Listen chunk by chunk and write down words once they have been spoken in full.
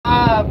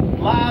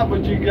live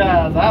with you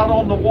guys out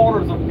on the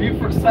waters of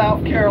Beaufort,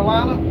 South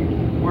Carolina.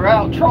 We're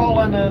out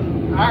trawling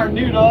in our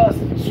new to us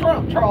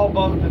shrimp trawl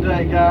boat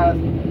today, guys.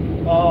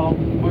 We've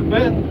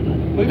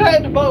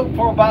had the boat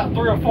for about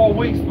 3 or 4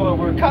 weeks, but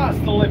we're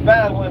constantly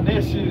battling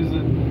issues.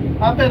 And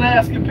I've been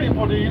asking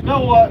people, do you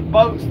know what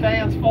boat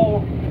stands for?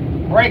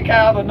 Break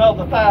out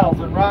another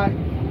 1,000, right?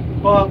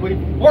 But we've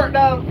worked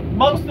out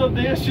most of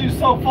the issues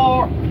so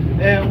far,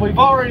 and we've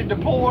already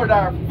deployed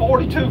our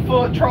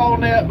 42-foot trawl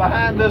net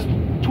behind this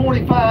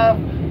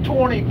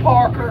 25-20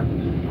 Parker,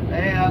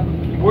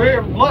 and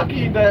we're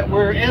lucky that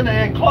we're in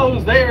an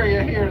enclosed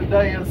area here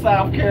today in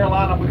South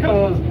Carolina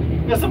because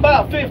it's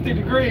about 50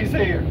 degrees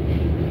here.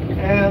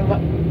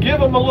 And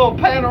give them a little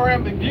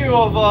panoramic view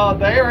of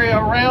the area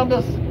around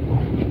us.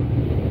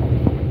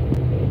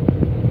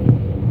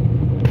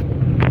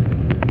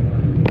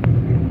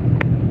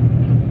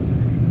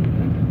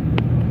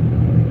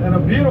 And a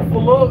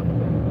beautiful look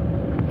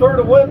through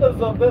the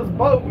windows of this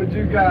boat with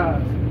you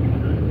guys.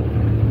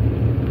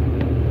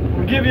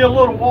 We'll give you a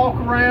little walk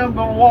around.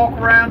 Gonna walk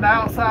around the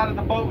outside of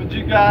the boat with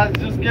you guys,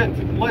 just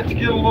let you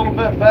get a little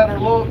bit better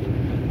look.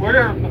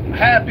 We're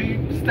happy,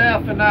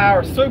 staff and I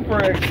are super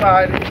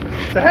excited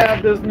to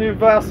have this new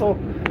vessel.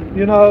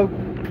 You know,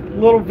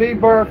 little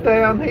V-berth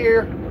down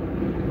here,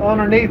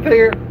 underneath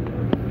here,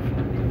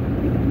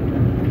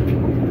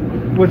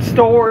 with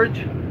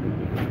storage,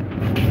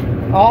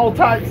 all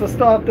types of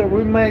stuff that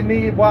we may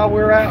need while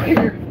we're out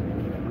here.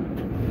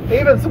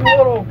 Even some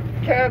little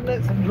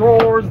cabinets and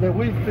drawers that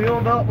we've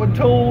filled up with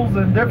tools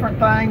and different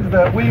things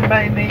that we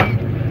may need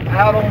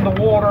out on the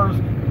waters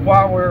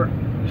while we're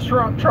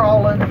shrimp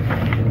trawling.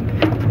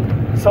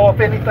 So if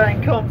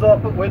anything comes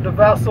up with the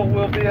vessel,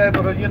 we'll be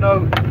able to, you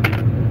know,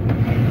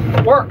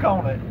 work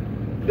on it.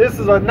 This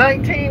is a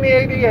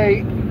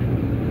 1988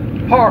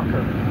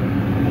 Parker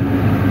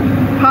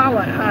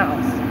pilot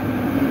house.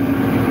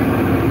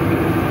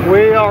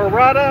 We are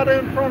right out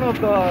in front of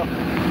the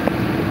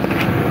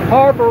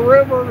Harbor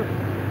River.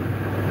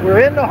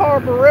 We're in the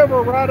Harbor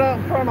River right out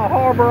in front of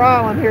Harbor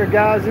Island here,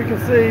 guys. You can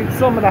see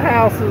some of the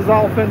houses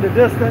off in the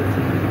distance.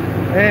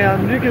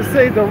 And you can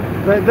see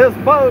this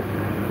boat,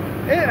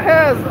 it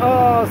has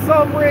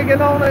some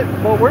rigging on it,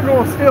 but we're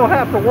going to still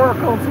have to work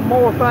on some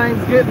more things,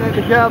 getting it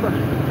together,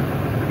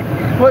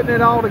 putting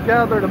it all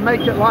together to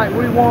make it like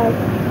we want.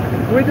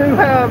 We do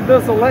have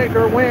this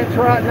electric winch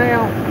right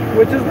now,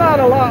 which is not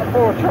a lot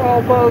for a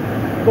trawl boat,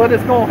 but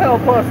it's going to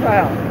help us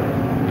out.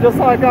 Just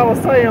like I was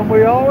saying,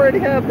 we already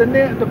have the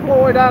net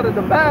deployed out of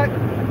the back.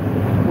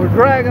 We're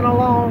dragging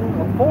along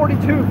a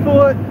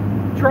 42-foot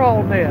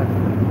trawl net.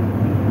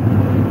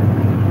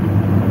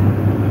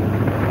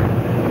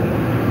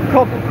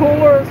 Couple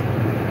coolers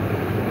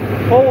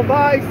full of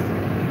ice.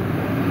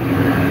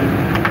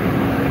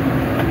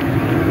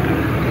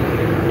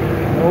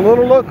 A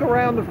little look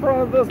around the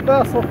front of this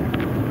vessel.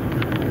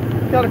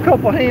 Got a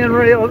couple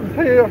handrails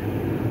here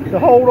to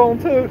hold on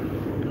to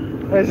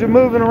as you're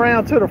moving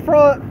around to the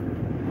front.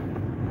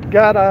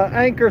 Got an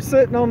anchor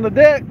sitting on the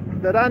deck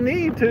that I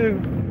need to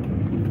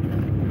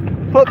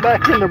put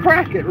back in the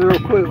bracket real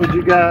quick with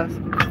you guys.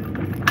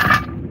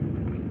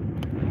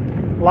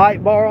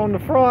 Light bar on the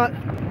front.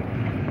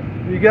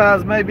 You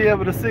guys may be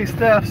able to see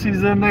Steph.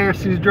 She's in there.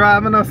 She's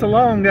driving us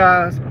along,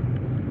 guys.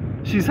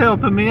 She's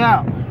helping me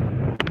out.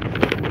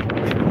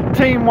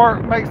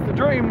 Teamwork makes the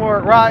dream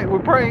work, right? We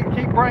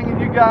keep bringing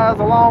you guys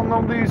along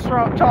on these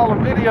shrimp trawling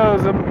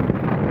videos, and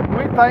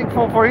we're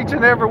thankful for each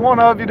and every one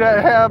of you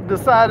that have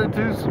decided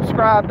to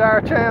subscribe to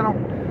our channel.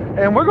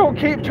 And we're going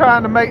to keep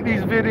trying to make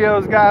these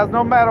videos, guys,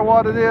 no matter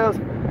what it is.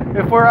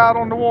 If we're out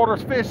on the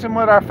waters fishing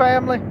with our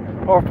family,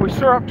 or if we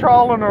shrimp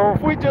trawling, or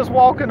if we just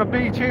walking the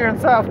beach here in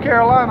South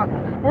Carolina,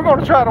 we're going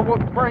to try to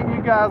bring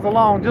you guys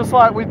along just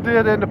like we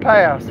did in the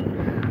past.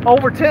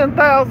 Over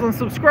 10,000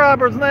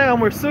 subscribers now,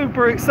 and we're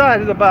super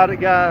excited about it,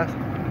 guys.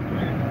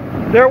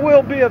 There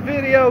will be a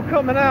video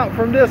coming out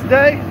from this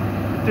day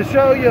to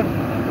show you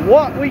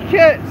what we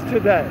catch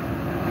today.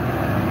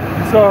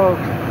 So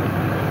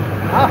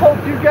I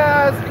hope you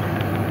guys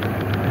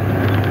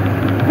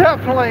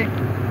definitely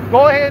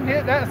go ahead and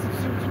hit that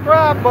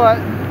subscribe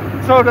button,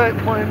 so that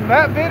when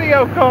that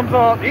video comes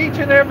up, each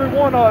and every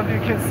one of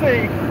you can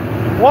see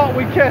what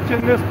we catch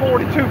in this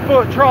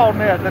 42-foot trawl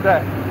net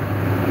today.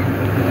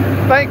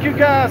 Thank you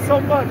guys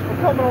so much for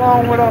coming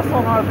along with us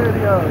on our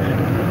videos.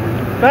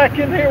 Back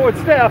in here with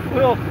Steph,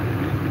 we'll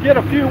get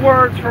a few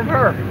words from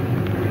her.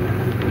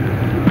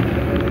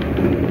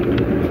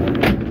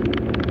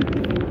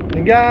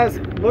 And guys,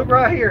 look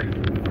right here.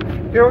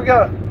 Here we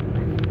go.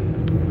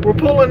 We're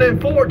pulling in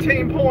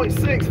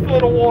 14.6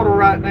 foot of water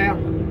right now.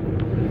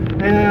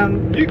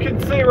 And you can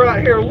see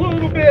right here a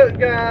little bit,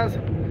 guys,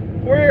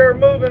 we're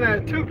moving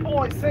at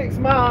 2.6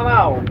 mile an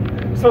hour.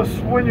 So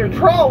when you're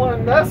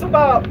trawling, that's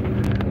about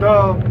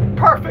the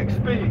perfect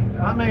speed.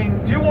 I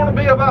mean, you want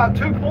to be about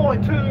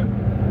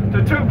 2.2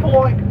 to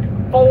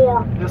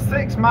 2.4 to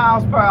 6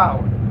 miles per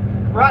hour.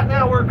 Right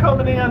now we're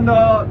coming in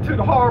to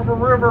the Harbor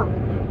River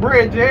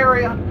Bridge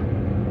area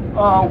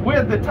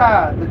with the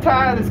tide. The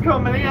tide is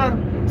coming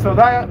in So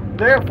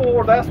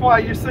therefore, that's why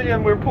you're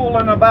seeing we're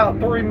pulling about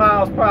 3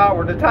 miles per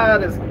hour. The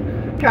tide is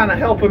kind of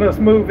helping us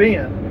move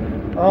in.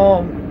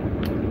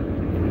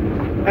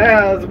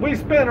 As we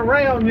spin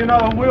around, you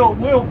know,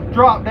 we'll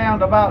drop down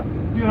to about,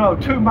 you know,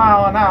 2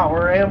 miles an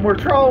hour, and we're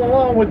trolling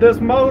along with this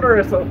motor.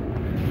 It's a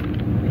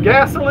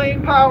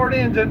gasoline powered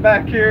engine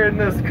back here in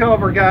this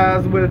cover,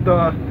 guys, with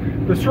the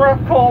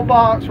shrimp coil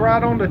box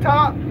right on the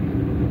top,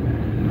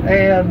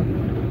 and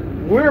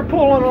we're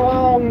pulling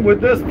along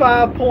with this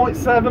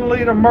 5.7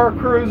 liter Merc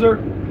Cruiser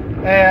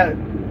at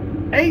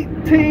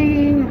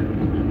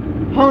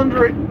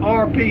 1800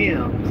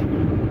 RPMs.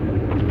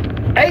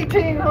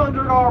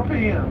 1800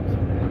 RPMs.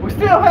 We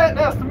still hadn't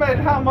estimated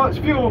how much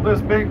fuel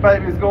this big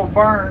baby is going to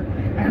burn,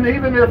 and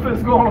even if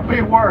it's going to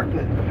be worth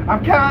it.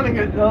 I'm kind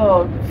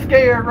of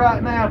scared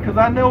right now because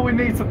I know we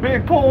need some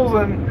big pulls,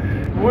 and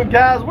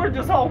guys, we're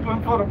just hoping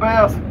for the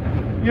best.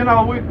 You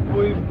know, we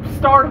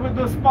started with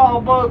this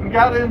small boat and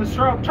got into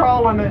shrimp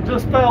trawling and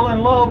just fell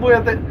in love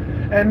with it,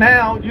 and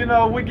now, you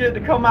know, we get to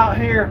come out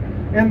here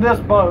in this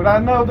boat. I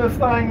know this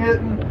thing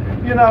isn't,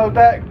 you know,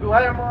 that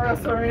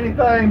glamorous or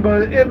anything,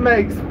 but it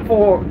makes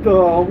for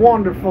the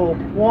wonderful,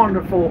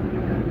 wonderful,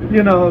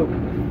 you know,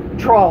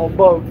 trawl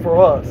boat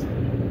for us.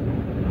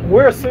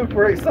 We're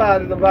super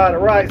excited about it,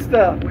 right,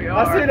 Steph? We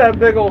are. I see that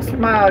big old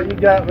smile you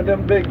got with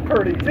them big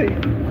pretty teeth.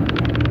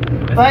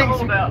 It's Thanks.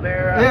 cold out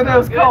there. It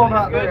is cold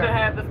out there. It's good to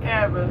have this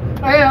cabin.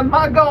 And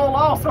my goal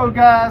also,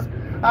 guys,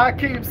 I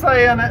keep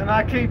saying it and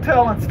I keep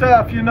telling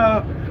Steph, you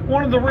know,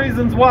 one of the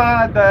reasons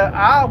why that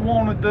I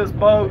wanted this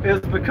boat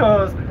is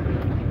because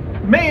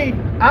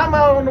I'm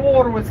out on the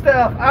water with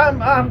Steph.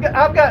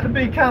 I've got to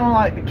be kind of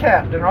like the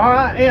captain, or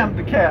I am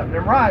the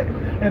captain, right?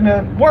 And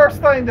the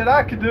worst thing that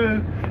I could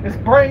do is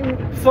bring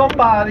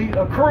somebody,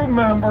 a crew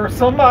member,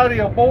 somebody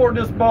aboard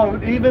this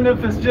boat, even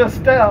if it's just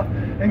Steph,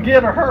 and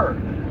get her hurt.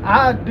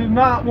 I do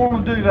not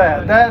want to do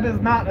that. That is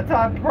not the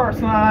type of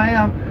person I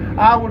am.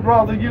 I would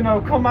rather, you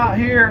know, come out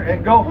here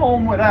and go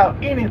home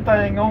without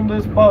anything on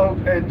this boat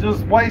and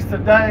just waste a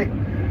day,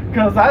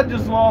 because I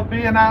just love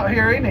being out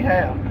here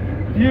anyhow.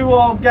 You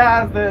all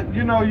guys that,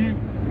 you know, you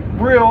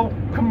real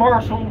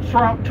commercial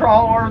shrimp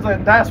trawlers,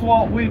 and that's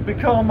what we've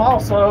become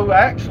also,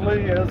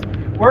 actually, is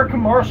we're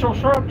commercial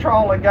shrimp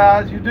trawling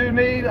guys. You do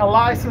need a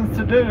license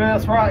to do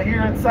this right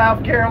here in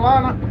South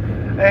Carolina,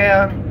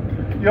 and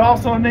you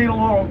also need a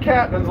little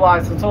captain's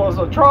license. So it's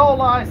a trawl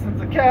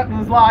license, a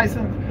captain's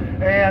license,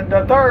 and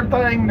the third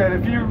thing, that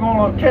if you're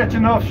going to catch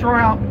enough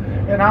shrimp,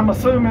 and I'm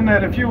assuming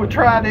that if you would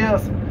try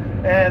this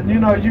and, you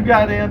know, you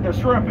got into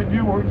shrimping,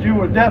 you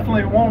would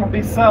definitely want to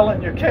be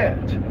selling your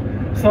catch.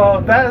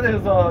 So that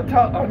is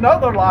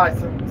another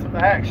license,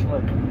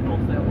 actually.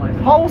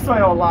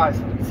 Wholesale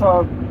license.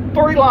 So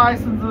 3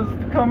 licenses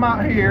to come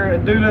out here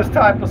and do this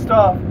type of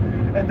stuff.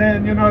 And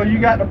then, you know, you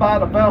got to buy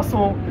the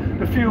vessel,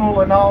 the fuel,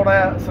 and all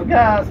that. So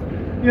guys,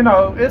 you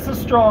know, it's a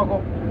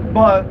struggle,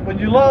 but when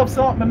you love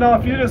something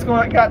enough, you just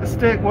got to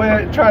stick with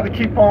it and try to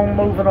keep on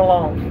moving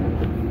along.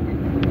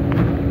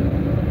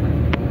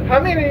 How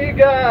many of you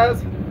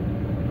guys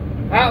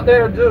out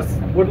there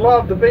just would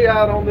love to be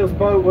out on this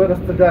boat with us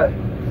today?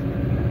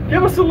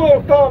 Give us a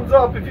little thumbs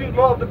up if you'd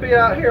love to be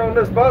out here on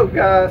this boat,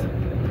 guys.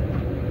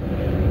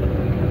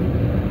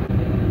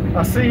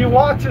 I see you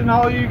watching,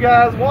 all you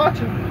guys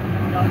watching.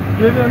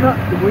 We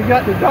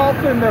got the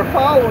dolphin, they're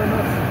following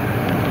us.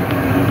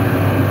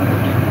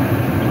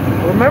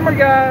 Remember,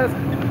 guys,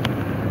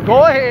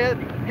 go ahead,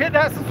 hit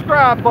that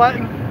subscribe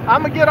button.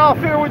 I'm gonna get off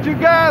here with you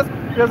guys.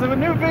 There's a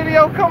new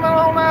video coming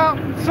on out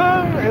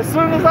soon. As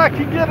soon as I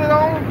can get it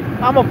on,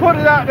 I'm gonna put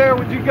it out there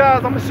with you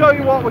guys. I'm gonna show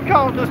you what we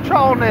call this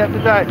trawl net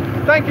today.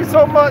 Thank you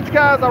so much,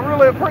 guys. I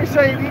really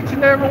appreciate each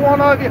and every one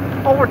of you.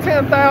 Over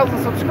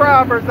 10,000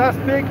 subscribers. That's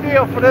a big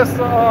deal for this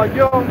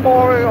young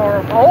boy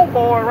or old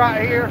boy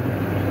right here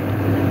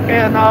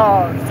in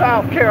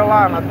South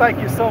Carolina. Thank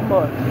you so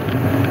much.